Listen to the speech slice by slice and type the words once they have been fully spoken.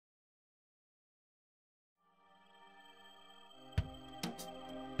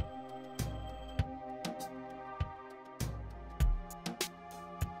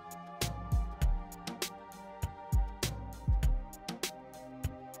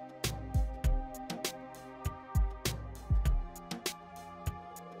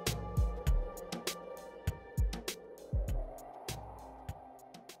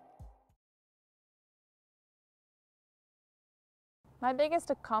My biggest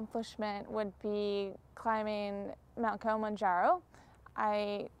accomplishment would be climbing Mount Kilimanjaro.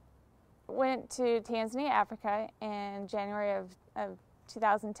 I went to Tanzania, Africa in January of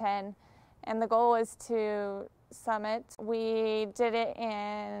 2010, and the goal was to summit. We did it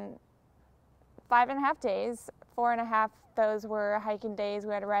in 5.5 days. 4.5 those were hiking days.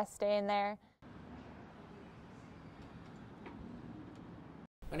 We had a rest day in there.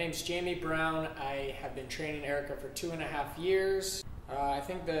 My name's Jamie Brown. I have been training Erica for 2.5 years. I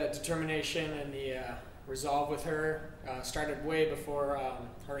think the determination and the resolve with her started way before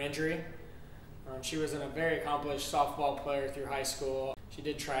her injury. She was a very accomplished softball player through high school. She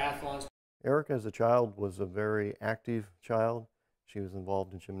did triathlons. Erica as a child was a very active child. She was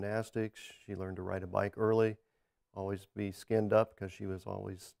involved in gymnastics. She learned to ride a bike early, always be skinned up because she was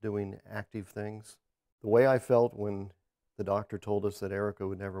always doing active things. The way I felt when the doctor told us that Erica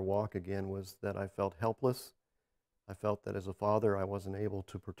would never walk again was that I felt helpless. I felt that as a father I wasn't able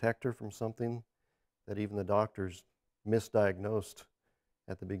to protect her from something that even the doctors misdiagnosed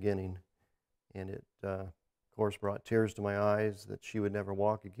at the beginning. And it, of course, brought tears to my eyes that she would never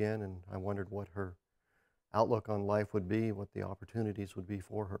walk again, and I wondered what her outlook on life would be, what the opportunities would be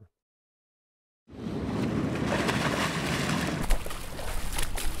for her.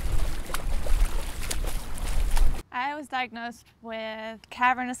 I was diagnosed with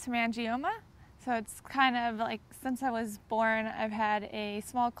cavernous hemangioma. So it's kind of like, since I was born, I've had a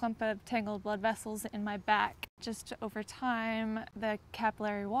small clump of tangled blood vessels in my back. Just over time, the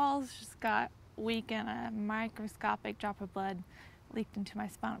capillary walls just got weak and a microscopic drop of blood leaked into my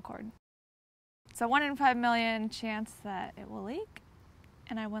spinal cord. It's a 1 in 5 million chance that it will leak,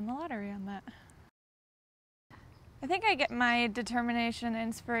 and I won the lottery on that. I think I get my determination and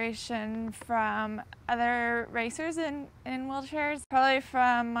inspiration from other racers in wheelchairs, probably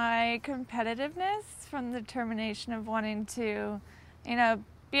from my competitiveness, from the determination of wanting to,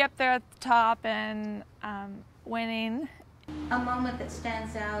 be up there at the top and winning. A moment that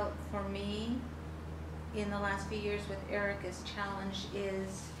stands out for me in the last few years with Erica's challenge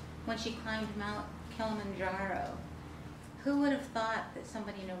is when she climbed Mount Kilimanjaro. Who would have thought that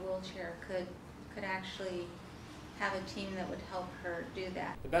somebody in a wheelchair could actually have a team that would help her do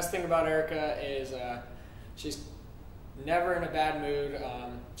that? The best thing about Erica is she's never in a bad mood.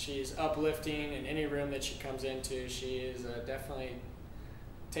 She's uplifting in any room that she comes into. She is definitely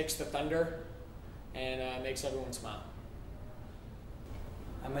takes the thunder and makes everyone smile.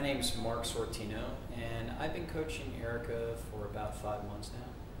 My name is Mark Sortino, and I've been coaching Erica for about 5 months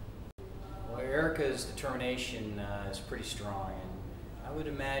now. Well, Erica's determination is pretty strong, and I would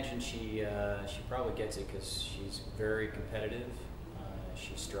imagine she probably gets it because she's very competitive.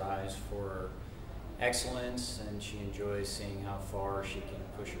 She strives for excellence, and she enjoys seeing how far she can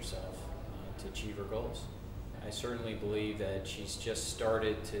push herself to achieve her goals. I certainly believe that she's just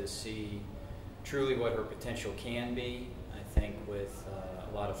started to see truly what her potential can be. I think with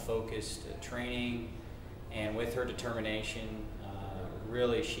a lot of focused training and with her determination,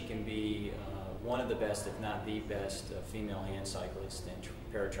 really she can be one of the best, if not the best, female hand cyclists and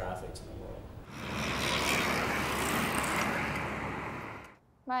paratriathletes in the world.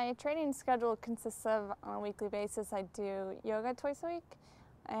 My training schedule consists of, on a weekly basis, I do yoga twice a week,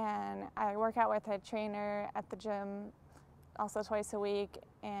 and I work out with a trainer at the gym also twice a week,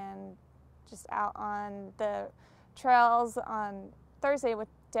 and just out on the trails on Thursday with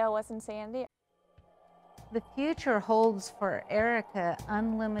Dale, Wes, and Sandy. The future holds for Erica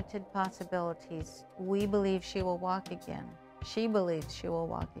unlimited possibilities. We believe she will walk again. She believes she will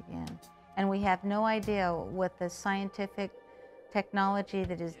walk again. And we have no idea what the scientific technology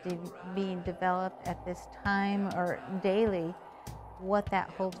that is being developed at this time or daily, what that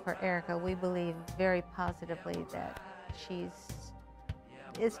holds for Erica. We believe very positively that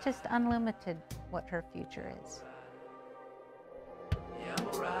it's just unlimited what her future is.